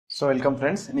So welcome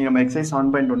friends. We have exercise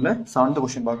 7.1 7th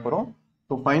question பார்க்க போறோம்.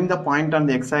 So find the point on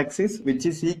the x-axis which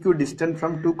is equidistant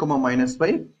from 2,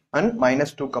 -5 and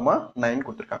 -2, 9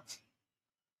 கொடுத்திருக்காங்க.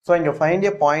 So இங்க find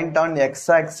a point on the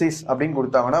x-axis அப்படினு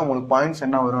கொடுத்தாங்கன்னா உங்களுக்கு points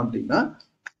என்ன வரும் அப்படினா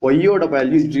y ஓட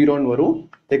வேல்யூ 0 ன்னு வரும்,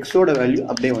 x ஓட வேல்யூ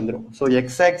அப்படியே வந்துரும். So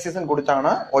x-axis ன்னு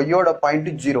கொடுத்தாங்கன்னா y ஓட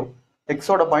பாயிண்ட் 0,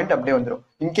 x ஓட பாயிண்ட் அப்படியே வந்துரும்.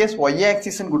 In case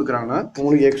y-axis ன்னு கொடுக்கறாங்கன்னா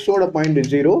உங்களுக்கு x ஓட பாயிண்ட்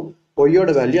 0, y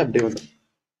ஓட வேல்யூ அப்படியே வந்துரும்.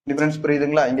 டிஃபரன்ஸ்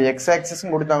புரியுதுங்களா? இங்க x axis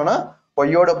ன்னு கொடுத்தாங்கன்னா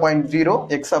y ஓட பாயிண்ட் 0,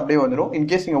 x அப்படியே வந்துரும். இன்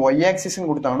கேஸ் இங்க y axis ன்னு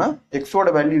கொடுத்தாங்கன்னா x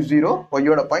ஓட வேல்யூ 0, y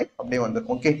ஓட பாயிண்ட் அப்படியே வந்துரும்.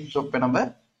 ஓகே, சோ இப்போ நம்ம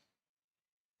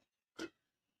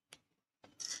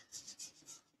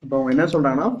என்ன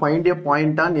சொல்றாங்கன்னா find a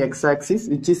point on x axis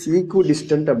which is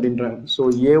equidistant அப்படின்றாங்க. சோ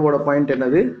a ஓட பாயிண்ட்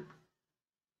என்னது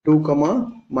 2,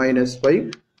 -5,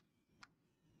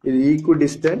 இது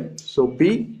equidistant. சோ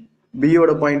b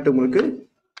ஓட பாயிண்ட் உங்களுக்கு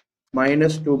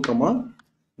 -2,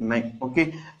 -9. Okay,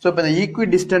 so இப்போ the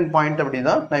equidistant point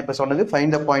அப்படினா நான் இப்ப சொன்னது find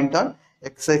the point on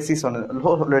x axis சொன்னது.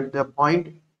 let the point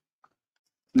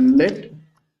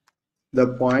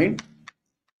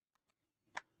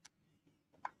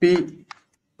p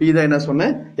தான் என்ன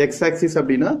சொன்னேன் x axis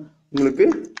அப்படினா உங்களுக்கு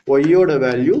y ஓட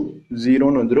வேல்யூ 0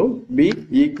 ன்னு வந்துரும். b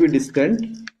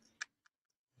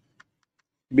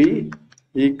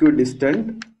equidistant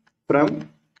from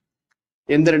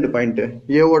எந்த ரெண்டு பாயிண்ட்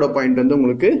a ஓட பாயிண்ட் வந்து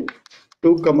உங்களுக்கு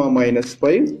 2,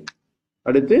 -5,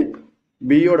 அடுத்து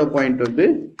b ஓட பாயிண்ட் வந்து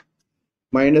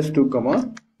 -2,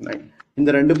 9. இந்த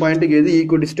ரெண்டு பாயிண்ட்டுக்கு எது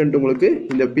ஈக்குவடிஸ்டன்ட் உங்களுக்கு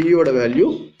இந்த p ஓட வேல்யூ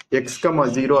x,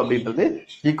 0 அப்படின்றது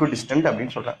ஈக்குவடிஸ்டன்ட்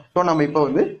அப்படின்னு சொல்றாங்க. ஸோ நம்ம இப்போ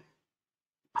வந்து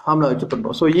ஃபார்முலா வச்சு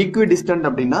பண்றோம். ஸோ ஈக்குவடிஸ்டன்ட்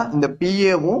அப்படின்னா இந்த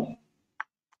PAவும்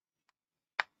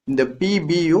இந்த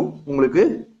PBயும் உங்களுக்கு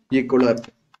ஈக்குவலா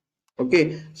இருக்கு. ஓகே,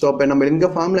 ஸோ அப்போ நம்ம இந்த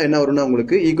ஃபார்முலா என்ன வரும்னா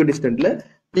உங்களுக்கு ஈக்குவடிஸ்டன்ட்ல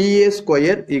PA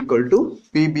square equal to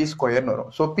PB square வரும்.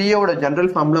 So P ஓட ஜெனரல்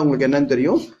ஃபார்முலா உங்களுக்கு என்னன்னு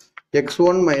தெரியும்,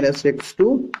 x1 - x2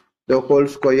 the whole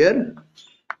square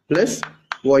plus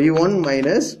y1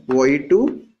 - y2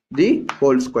 the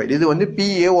whole square. இது வந்து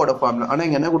PA ஓட ஃபார்முலா. ஆனா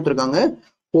இங்க என்ன கொடுத்திருக்காங்க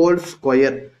whole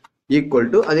square equal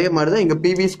to, அதே மாதிரி தான் இங்க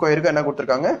PB ஸ்கொயருக்கு என்ன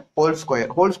கொடுத்திருக்காங்க whole square.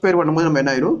 whole square பண்ணும்போது நம்ம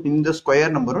என்ன ஆயிரும், இந்த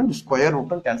ஸ்கொயர் நம்பரும் இந்த ஸ்கொயர்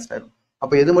ரூட்டும் கேன்சல் ஆயிரும்.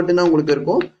 அப்ப எது மட்டும் தான் உங்களுக்கு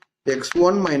இருக்கும்,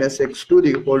 x1 - x2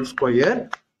 the whole square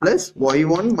plus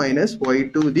y1 -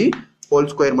 y2 the whole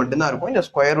square மட்டும் தான் இருக்கும். இந்த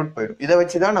ஸ்கொயர் ரூட் போயிடும். இதை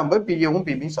வச்சு தான் நம்ம PAவும்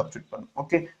PB சப்ஸ்டிட்யூட் பண்ணணும்.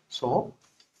 ஓகே, சோ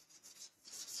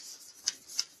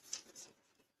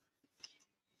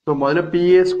முதல்ல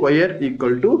PA square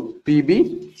equal to PB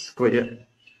square.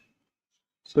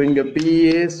 So இங்க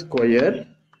PA square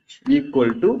equal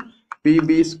to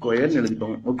PB square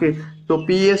எழுதிக்கோங்க. ஓகே, சோ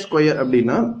PA ஸ்கொயர்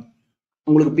அப்படின்னா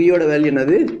உங்களுக்கு P ஓட வேல்யூ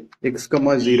என்னது x,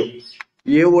 0,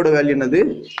 A ஓட வேல்யூ என்னது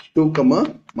 2,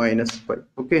 -5.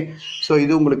 ஓகே, சோ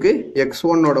இது உங்களுக்கு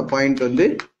x1 ஓட பாயிண்ட் வந்து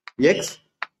x,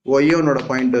 y1 ஓட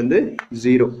பாயிண்ட் வந்து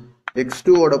 0,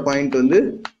 x2 ஓட பாயிண்ட் வந்து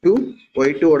 2,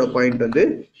 y2 ஓட பாயிண்ட் வந்து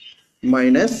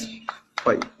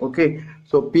 -5. Okay,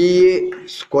 so PA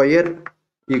square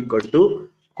equal to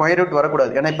square root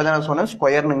வரக்கூடாது, ஏன்னா இப்பதான் நான் சொன்னேன்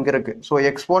ஸ்கொயர்னு இங்க இருக்கு. So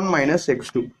x1 -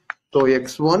 x2, so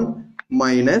x1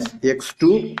 -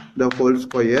 x2 the whole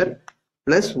square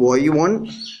plus y1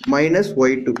 -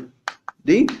 y2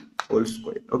 the whole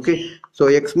square. Okay, so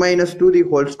x - 2 the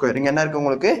whole square. இங்க என்ன இருக்கு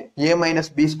உங்களுக்கு a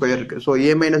 - b square இருக்கு. so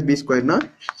a - b square னா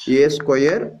a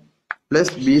square plus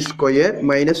b square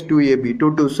minus 2ab, 2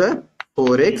 2s are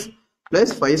 4x plus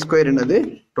 5 square என்னது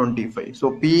 25. so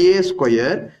pa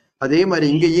square அதே மாதிரி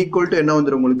இங்க equal to என்ன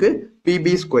வந்துரும் உங்களுக்கு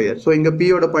pb square. so இங்க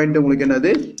p ஓட பாயிண்ட் உங்களுக்கு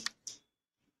என்னது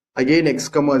again x,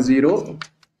 0,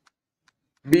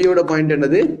 b ஓட பாயிண்ட்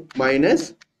என்னது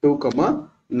 -2,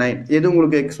 9. எது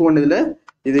உங்களுக்கு x1 இதுல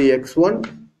இது x1,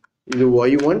 இது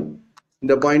y1,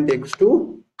 இந்த பாயிண்ட் x2,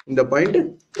 இந்த point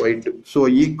y2. so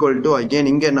equal to again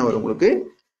இங்க என்ன வரும் உங்களுக்கு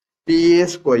PA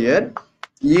square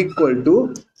equal to,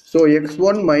 so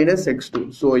x1 - x2,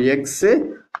 so x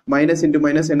minus into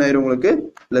minus என்ன ஆயிரும் உங்களுக்கு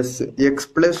plus x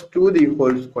plus 2 the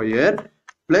whole square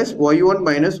plus y1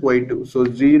 - y2, so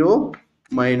 0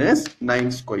 -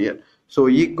 9 square. so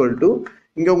equal to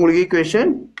இங்க உங்களுக்கு equation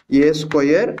a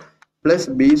square plus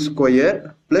b square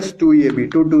plus 2ab,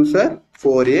 2 2s are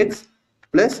 4x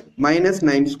plus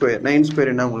 -9 square, 9 square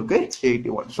என்ன உங்களுக்கு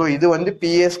 81. so இது வந்து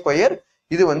PA square,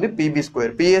 இது வந்து PB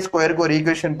square. PA ஸ்கொயருக்கு ஒரு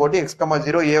ஈக்குவேஷன் போட்டு x,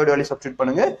 0 a ஓட வேல்யூ சப்ஸ்டிட்யூட்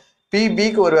பண்ணுங்க, PB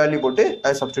க்கு ஒரு வேல்யூ போட்டு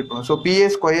அதை சப்ஸ்டிட்யூட் பண்ணுங்க. so PA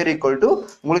square equal to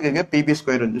உங்களுக்கு இங்க PB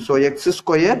ஸ்கொயர் வந்து, so x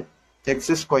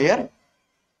square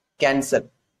cancel.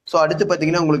 so அடுத்து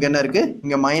பாத்தீங்கன்னா உங்களுக்கு என்ன இருக்கு,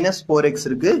 இங்க -4x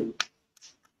இருக்கு,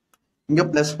 இங்க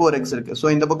 +4x இருக்கு. சோ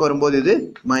இந்த பக்கம் வரும்போது இது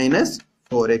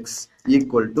 -4x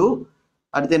equal to,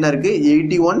 அடுத்து என்ன இருக்கு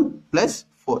 81 +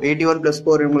 4, 81 +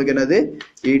 4 உங்களுக்கு என்னது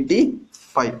 84.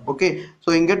 5. Okay, so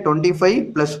இங்க 25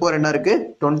 plus 4 என்ன இருக்கு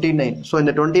 29. so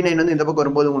இந்த 29 வந்து இந்த பக்கம்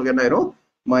வரும்போது உங்களுக்கு என்ன ஆயிரும்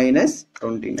minus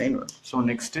 29 வரும். so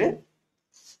next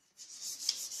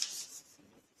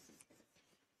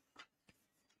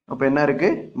அப்ப என்ன இருக்கு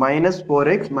minus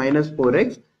 4x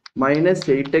minus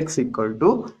 8x equal to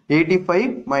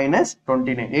 85 minus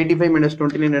 29. 85 minus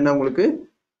 29 என்ன உங்களுக்கு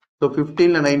so 15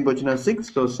 ல 9 போச்சுனா 6,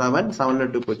 so 7 ல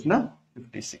 2 போச்சுனா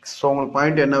 56. so உங்களுக்கு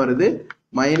பாயிண்ட் என்ன வருது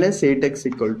minus 8x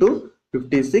equal to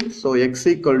 56. so x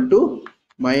equal to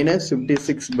minus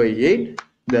 56 by 8.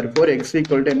 therefore x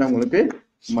equal to என்ன உங்களுக்கு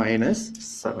minus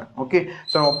 7. okay,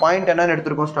 so பாயிண்ட் என்னன்னு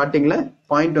எடுத்துருக்கோம் ஸ்டார்டிங்ல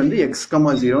பாயிண்ட் வந்து x,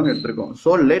 0 ன்னு எடுத்துருக்கோம்.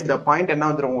 so let the point என்ன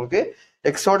வந்துரும் உங்களுக்கு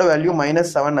x ஓட வேல்யூ minus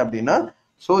 7 அப்படின்னா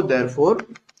so therefore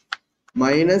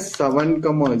minus 7,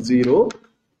 0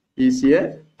 is a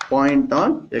point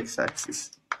on x axis.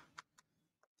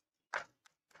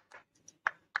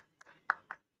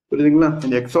 புரியுதுங்களா?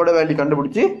 இந்த x ஓட வேல்யூ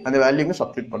கண்டுபிடிச்சி அந்த வேல்யூக்கு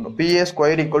சப்ஸ்டிட்யூட் பண்றோம். PA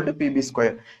square equal to PB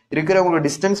square இருக்கிற உங்களுக்கு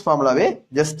டிஸ்டன்ஸ் ஃபார்முலாவே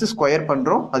ஜஸ்ட் ஸ்கொயர்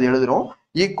பண்றோம், அது எழுதுறோம்.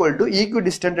 ஈக்குவல் டு ஈக்வி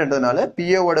டிஸ்டன்ட்ன்றதுனால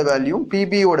PA ஓட வேல்யூ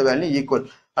PB ஓட வேல்யூ ஈக்குவல்.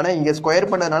 ஆனா இங்க ஸ்கொயர்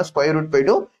பண்ணதுனால ஸ்கொயர் ரூட்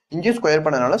போய்டும், இங்க ஸ்கொயர்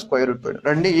பண்ணதுனால ஸ்கொயர் ரூட் போய்டும்.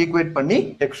 ரெண்டு ஈக்குவேட் பண்ணி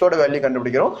x ஓட வேல்யூ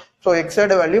கண்டுபிடிக்கிறோம். சோ x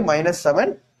ஓட value -7,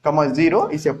 0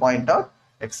 is a point on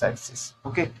x axis.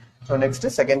 Okay, so next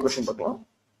second question பார்க்கலாம்.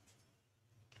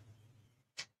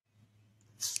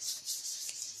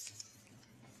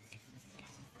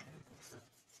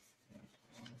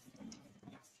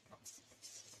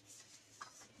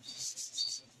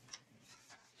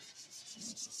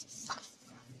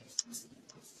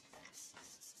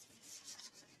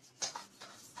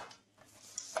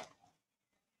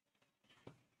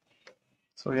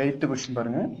 So 8th question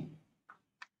பாருங்க.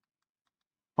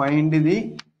 Find the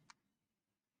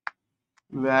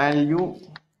value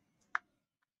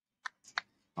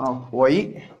of y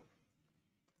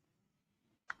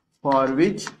for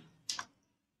which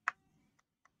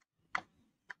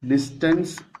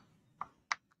distance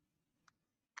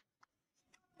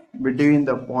between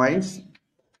the points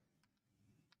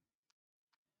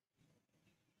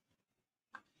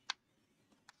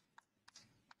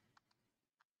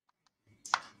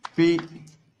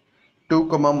P2,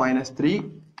 -3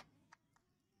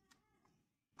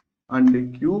 and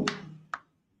Q10,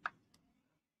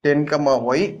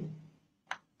 y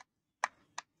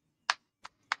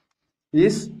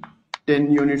is 10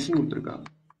 units கொடுத்திருக்காங்க.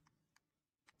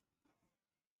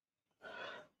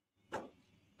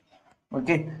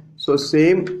 Okay, so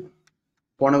same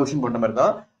போன question போட்ட மாதிரி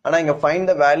தான். ஆனா இங்க find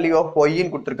the value of y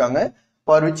ன்னு கொடுத்திருக்காங்க.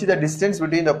 for which the distance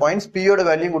between the points P ஓட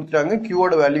வேல்யூ கொடுத்துட்டாங்க, Q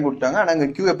ஓட வேல்யூ கொடுத்தாங்க. ஆனா அங்க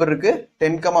Q எப்படி இருக்கு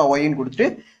 10, y ன்னு கொடுத்துட்டு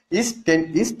is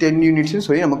 10 units ன்னு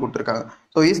சொல்லி நமக்கு கொடுத்திருக்காங்க.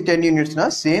 so is 10 units னா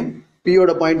சேம் P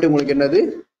ஓட பாயிண்ட் உங்களுக்கு என்னது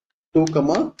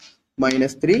 2,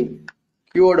 -3,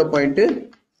 Q ஓட பாயிண்ட்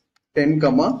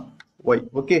 10, y.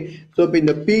 ஓகே, சோ இப்போ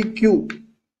இந்த PQ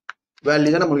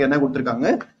வேல்யூ தான் நமக்கு என்ன கொடுத்திருக்காங்க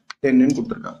 10 ன்னு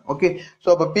கொடுத்திருக்காங்க. ஓகே, சோ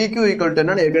அப்ப PQ ஈக்குவல் டு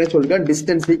என்ன ஏற்கனவே சொல்லிருக்கேன்,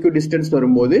 டிஸ்டன்ஸ் EQ டிஸ்டன்ஸ்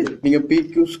வரும்போது நீங்க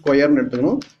PQ ஸ்கொயர்னு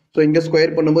எடுத்துக்கணும். சோ இங்க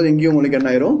ஸ்கொயர் பண்ணும்போது இங்கேயும் உங்களுக்கு என்ன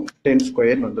ஆயிரும் 10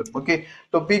 ஸ்கொயர் வந்துரும். ஓகே,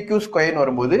 சோ PQ ஸ்கொயர்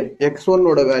வரும்போது x1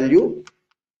 ஓட வேல்யூ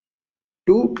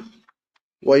 2,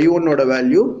 y1 ஓட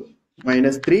வேல்யூ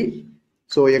 -3,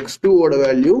 சோ x2 ஓட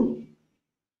வேல்யூ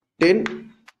 10,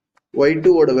 y2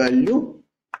 ஓட வேல்யூ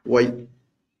y.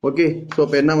 ஓகே, சோ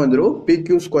அப்ப என்ன வந்துரும்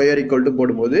PQ ஸ்கொயர் ஈக்குவல் டு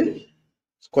போடும்போது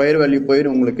ஸ்கொயர் வேல்யூ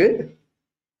போயிடும் உங்களுக்கு,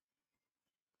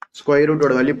 ஸ்கொயர் ரூட்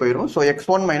ஓட வேல்யூ போயிடும். so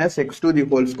x1 minus x2 the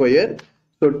whole square,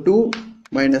 so 2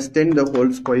 minus 10 the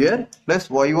whole square plus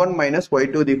y1 minus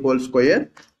y2 the whole square,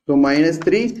 so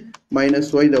 -3 minus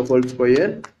y the whole square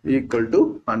equal to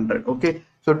 100. okay,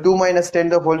 so 2 minus 10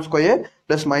 the whole square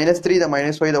plus -3 the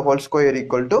minus y the whole square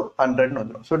equal to 100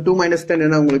 வந்துரும். so 2 minus 10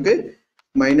 என்ன உங்களுக்கு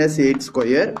 -8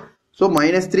 square, so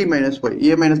 -3 minus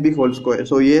y a minus b whole square,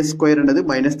 so a square என்னது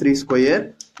 -3 square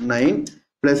 9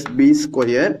 plus b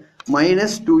square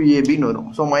minus 2ab ன்னு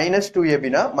வரும். so minus 2ab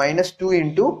னா -2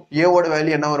 into a ஓட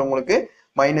value என்ன வரும் உங்களுக்கு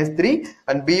 -3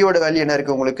 and b ஓட வேல்யூ என்ன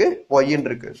இருக்கு உங்களுக்கு y ன்னு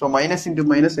இருக்கு. so minus into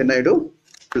minus என்ன ஆயிடும்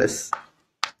plus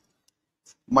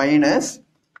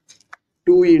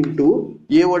 -2 into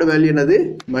a ஓட வேல்யூ என்னது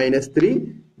 -3,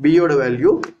 b ஓட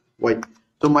value y,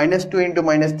 so -2 into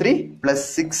 -3 plus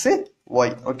 6y.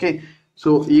 okay, so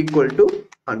equal to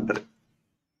 100.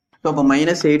 so அப்ப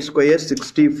 -8 square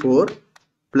 64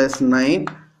 plus 9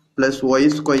 plus y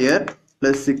square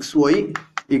plus 6y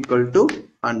equal to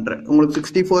 100. உங்களுக்கு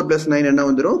 64 plus 9 என்ன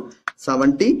வந்துரும்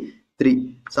 73.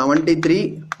 73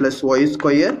 plus y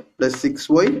square plus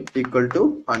 6y equal to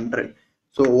 100.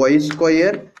 so y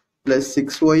square plus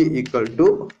 6y equal to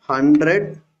 100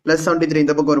 plus 73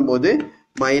 இந்த பக்கம் வரும்போது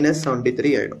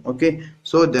 -73 ஆயிடும். okay,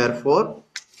 so therefore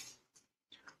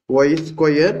y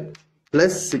square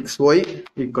plus 6y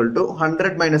equal to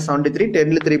 100 minus 73,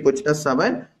 10 ல 3 போச்சுனா 7,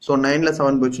 so 9 ல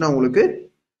 7 போச்சுனா உங்களுக்கு,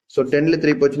 so 10 ல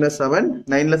 3 போச்சுனா 7,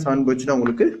 9 ல 7 போச்சுனா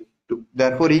உங்களுக்கு 2.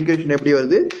 Therefore equation எப்படி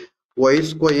வருது? Y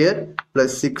square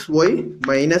plus 6y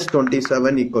minus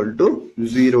 27 equal to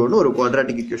 0 னு ஒரு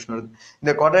quadratic equation வருது.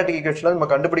 இந்த quadratic equationல நம்ம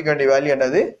கண்டுபிடிக்க வேண்டிய வேல்யூ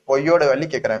என்னது? y யோட வேல்யூ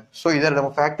கேக்குறாங்க. so இத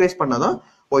நம்ம ஃபேக்டரைஸ் பண்ணாதான்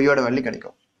y யோட வேல்யூ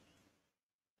கிடைக்கும்.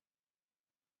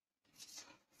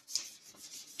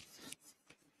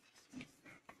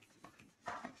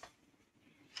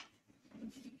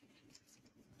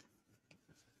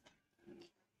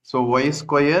 So y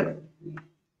square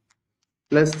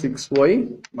plus 6y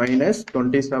minus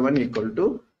 27 equal to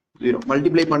 0.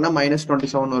 Multiply பண்ணா minus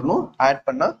 27 வரணும், add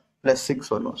பண்ணா plus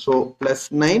 6 வரணும். So plus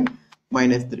 9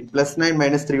 minus 3. Plus 9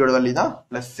 minus 3 ஓட வேல்யூ தான்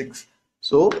plus 6.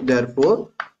 So therefore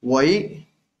y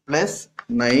plus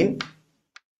 9,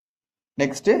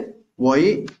 next y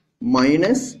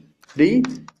minus 3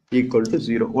 equal to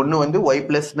 0. ஒன்னு வந்து y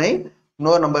plus 9,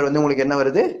 இன்னொரு நம்பர் வந்து உங்களுக்கு என்ன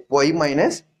வருது? y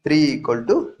minus 3 equal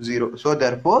to 0. So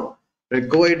therefore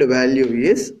required value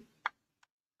is,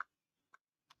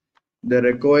 the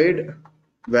required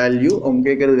value, அவங்க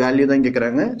கேக்குறது வேல்யூ தான்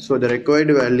கேக்குறாங்க. so the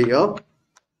required value of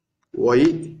y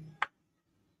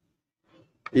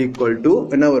equal to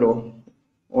என்ன வரும்?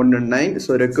 1 9.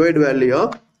 so required value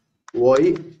of y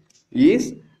is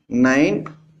 9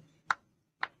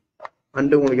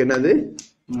 and உங்களுக்கு என்னது?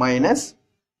 minus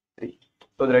 3.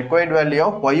 so the required value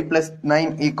of y plus 9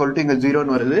 equal to இங்க 0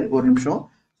 னு வருது. ஒரு நிமிஷம்.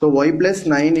 so y plus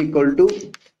 9 equal to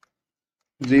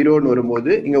 0 னு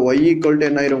வரும்போது இங்க y equal to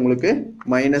என்ன ஆயிரும் உங்களுக்கு?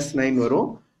 minus 9 வரும்.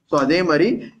 so அதே மாதிரி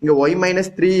இங்க y minus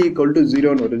 3 equal to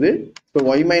 0 னு வருது. so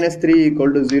y minus 3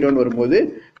 equal to 0 னு வரும்போது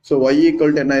so y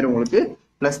equal to என்ன ஆயிரும் உங்களுக்கு?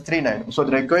 plus 3 9. so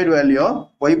the required value of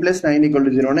y plus 9 equal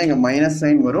to 0 னா இங்க minus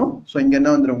 9 வரும். so இங்க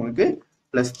என்ன வந்துரும் உங்களுக்கு?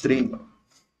 plus 3 வரும்.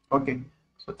 okay,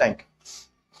 so thank you.